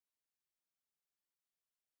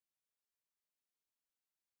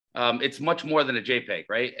it's much more than a JPEG,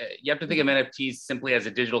 right? You have to think of NFTs simply as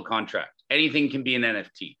a digital contract. Anything can be an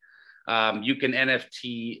NFT. You can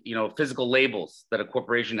NFT, physical labels that a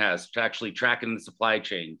corporation has to actually track it in the supply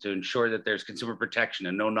chain to ensure that there's consumer protection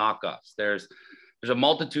and no knockoffs. There's a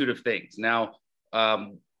multitude of things. Now,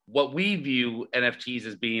 what we view NFTs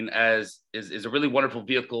as being is a really wonderful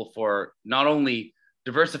vehicle for not only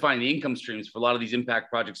diversifying the income streams for a lot of these impact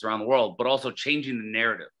projects around the world, but also changing the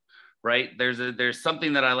narrative, right? There's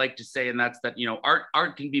something that I like to say, and that's that,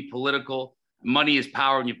 art can be political. Money is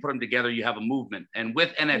power. When you put them together, you have a movement. And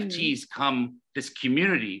with NFTs come this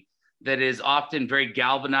community that is often very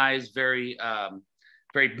galvanized, very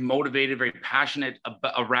motivated, very passionate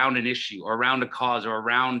around an issue or around a cause or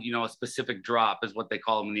around, a specific drop is what they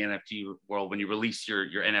call them in the NFT world when you release your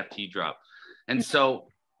NFT drop. And so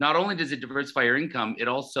not only does it diversify your income, it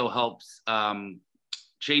also helps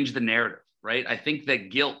change the narrative, right? I think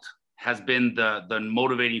that guilt has been the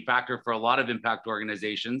motivating factor for a lot of impact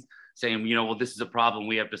organizations saying, well, this is a problem,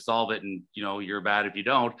 we have to solve it. And, you're bad if you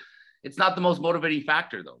don't. It's not the most motivating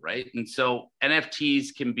factor though, right? And so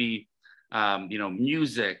NFTs can be,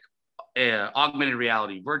 music, augmented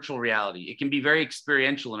reality, virtual reality. It can be very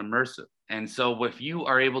experiential and immersive. And so if you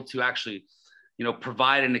are able to actually,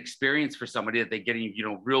 provide an experience for somebody that they're getting,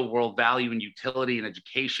 real world value and utility and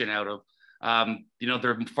education out of,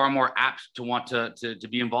 they're far more apt to want to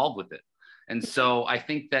be involved with it. And so I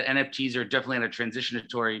think that NFTs are definitely in a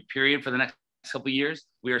transitionary period for the next couple of years.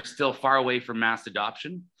 We are still far away from mass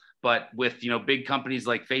adoption, but with, big companies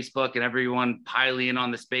like Facebook and everyone piling in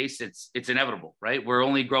on the space, it's inevitable, right? We're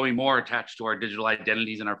only growing more attached to our digital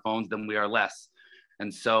identities and our phones than we are less.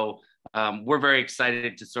 And so we're very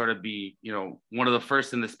excited to sort of be, one of the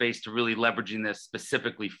first in the space to really leveraging this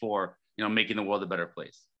specifically for, making the world a better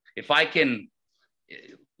place. If I can,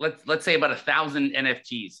 let's say about 1,000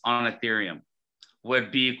 NFTs on Ethereum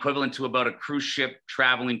would be equivalent to about a cruise ship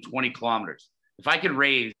traveling 20 kilometers. If I could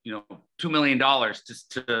raise, $2 million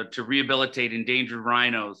to rehabilitate endangered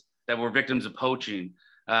rhinos that were victims of poaching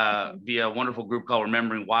via a wonderful group called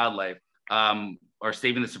Remembering Wildlife, or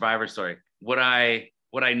Saving the Survivors, sorry, would I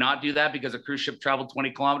not do that because a cruise ship traveled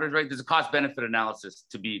 20 kilometers, right? There's a cost benefit analysis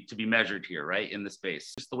to be measured here, right? In the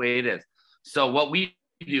space, just the way it is. So what we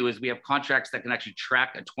do is we have contracts that can actually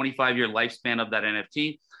track a 25-year lifespan of that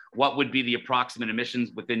NFT. What would be the approximate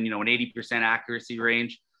emissions within, an 80% accuracy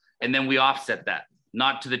range? And then we offset that,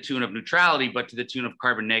 not to the tune of neutrality, but to the tune of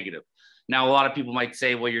carbon negative. Now, a lot of people might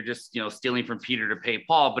say, well, you're just, stealing from Peter to pay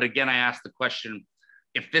Paul. But again, I ask the question,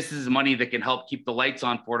 if this is money that can help keep the lights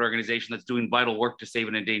on for an organization that's doing vital work to save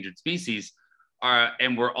an endangered species,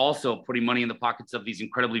 and we're also putting money in the pockets of these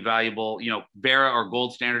incredibly valuable, Verra or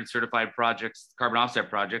gold standard certified projects, carbon offset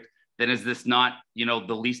projects, then is this not,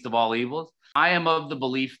 the least of all evils? I am of the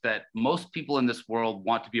belief that most people in this world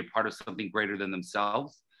want to be a part of something greater than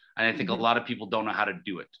themselves. And I think a lot of people don't know how to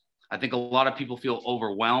do it. I think a lot of people feel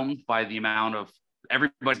overwhelmed by the amount of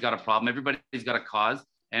everybody's got a problem, everybody's got a cause.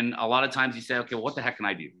 And a lot of times you say, okay, well, what the heck can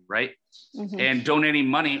I do, right? And donating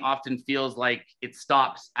money often feels like it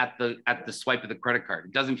stops at the swipe of the credit card.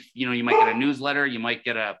 It doesn't, you might get a newsletter, you might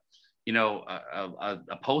get a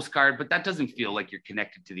postcard, but that doesn't feel like you're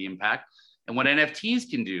connected to the impact. And what NFTs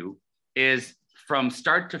can do is from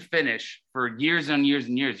start to finish for years and years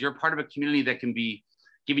and years, you're part of a community that can be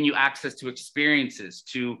giving you access to experiences,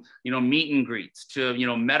 to, meet and greets, to,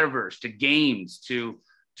 metaverse, to games, to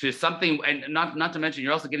something, and not to mention,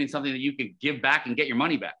 you're also getting something that you can give back and get your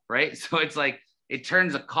money back, right? So it's like, it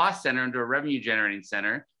turns a cost center into a revenue generating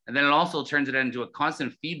center. And then it also turns it into a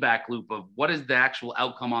constant feedback loop of what is the actual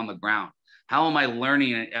outcome on the ground? How am I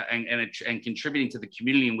learning and contributing to the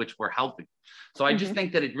community in which we're helping? So I just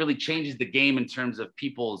think that it really changes the game in terms of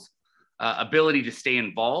people's ability to stay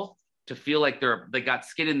involved, to feel like they got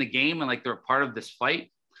skin in the game and like they're a part of this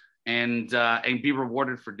fight, and be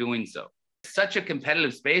rewarded for doing so. It's such a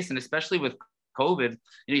competitive space, and especially with COVID,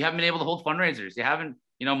 you haven't been able to hold fundraisers. You haven't,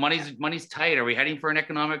 money's tight. Are we heading for an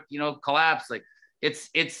economic, collapse? Like it's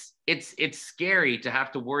scary to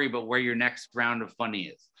have to worry about where your next round of funding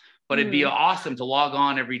is. But it'd be awesome to log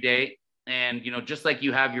on every day, and just like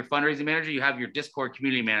you have your fundraising manager, you have your Discord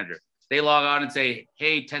community manager. They log on and say,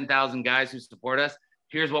 hey, 10,000 guys who support us,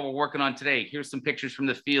 here's what we're working on today. Here's some pictures from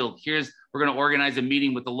the field. We're going to organize a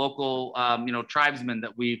meeting with the local, tribesman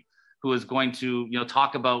who is going to,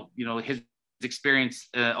 talk about, his experience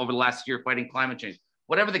over the last year fighting climate change.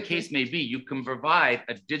 Whatever the case may be, you can provide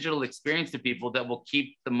a digital experience to people that will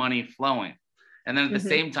keep the money flowing. And then at the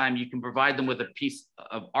same time, you can provide them with a piece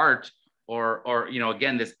of art or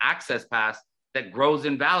again, this access pass that grows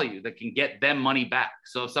in value that can get them money back.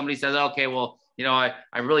 So if somebody says, okay, well,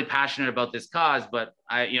 I'm really passionate about this cause, but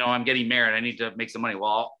I'm getting married. I need to make some money.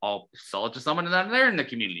 Well, I'll sell it to someone that they're in the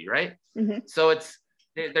community, right? So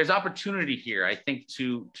there's opportunity here, I think,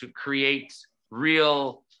 to create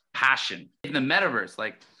real passion in the metaverse.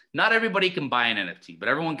 Like, not everybody can buy an NFT, but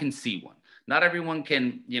everyone can see one. Not everyone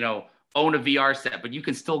can, own a VR set, but you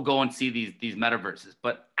can still go and see these metaverses.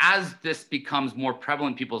 But as this becomes more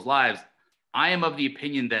prevalent in people's lives, I am of the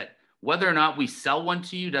opinion that whether or not we sell one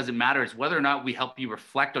to you doesn't matter. It's whether or not we help you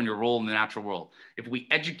reflect on your role in the natural world. If we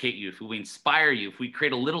educate you, if we inspire you, if we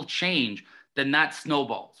create a little change, then that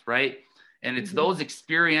snowballs, right? And it's those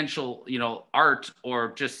experiential, art,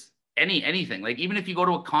 or just anything. Like, even if you go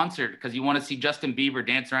to a concert because you want to see Justin Bieber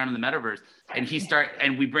dance around in the metaverse,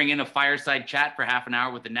 and we bring in a fireside chat for half an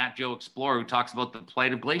hour with the Nat Geo Explorer who talks about the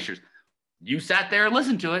plight of glaciers. You sat there and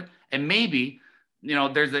listened to it, and maybe,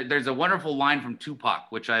 there's a wonderful line from Tupac,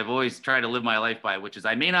 which I've always tried to live my life by, which is,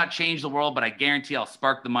 I may not change the world, but I guarantee I'll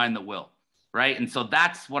spark the mind that will, right? And so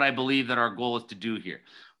that's what I believe that our goal is to do here.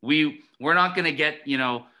 We're not going to get,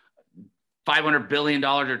 $500 billion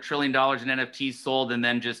or $1 trillion in NFTs sold and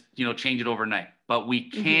then just, change it overnight. But we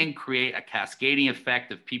can create a cascading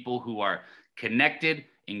effect of people who are connected,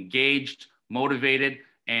 engaged, motivated,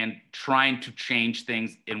 and trying to change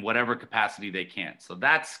things in whatever capacity they can. So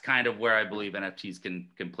that's kind of where I believe NFTs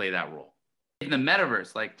can play that role. In the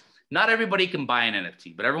metaverse, like, not everybody can buy an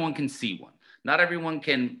NFT, but everyone can see one. Not everyone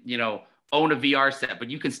can, own a VR set, but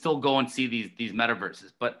you can still go and see these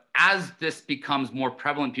metaverses. But as this becomes more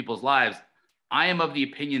prevalent in people's lives, I am of the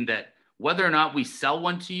opinion that whether or not we sell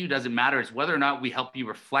one to you doesn't matter. It's whether or not we help you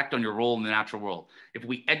reflect on your role in the natural world. If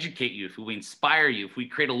we educate you, if we inspire you, if we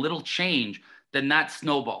create a little change, then that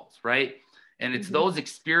snowballs, right? And it's those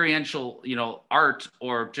experiential, art,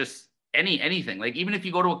 or just anything. Like, even if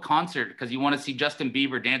you go to a concert because you want to see Justin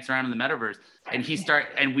Bieber dance around in the metaverse,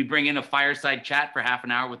 and we bring in a fireside chat for half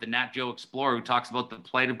an hour with the Nat Geo Explorer who talks about the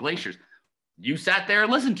plight of glaciers. You sat there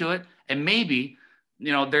and listened to it, and maybe,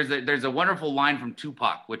 there's a wonderful line from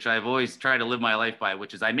Tupac, which I've always tried to live my life by,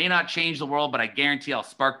 which is, I may not change the world, but I guarantee I'll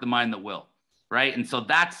spark the mind that will, right? And so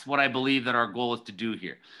that's what I believe that our goal is to do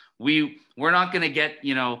here. We're not going to get,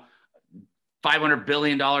 $500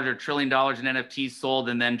 billion or $1 trillion in NFTs sold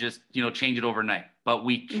and then just, change it overnight. But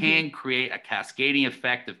we can create a cascading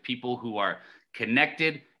effect of people who are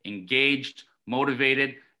connected, engaged,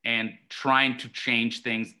 motivated, and trying to change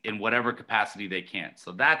things in whatever capacity they can.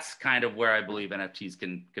 So that's kind of where I believe NFTs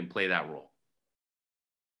can play that role.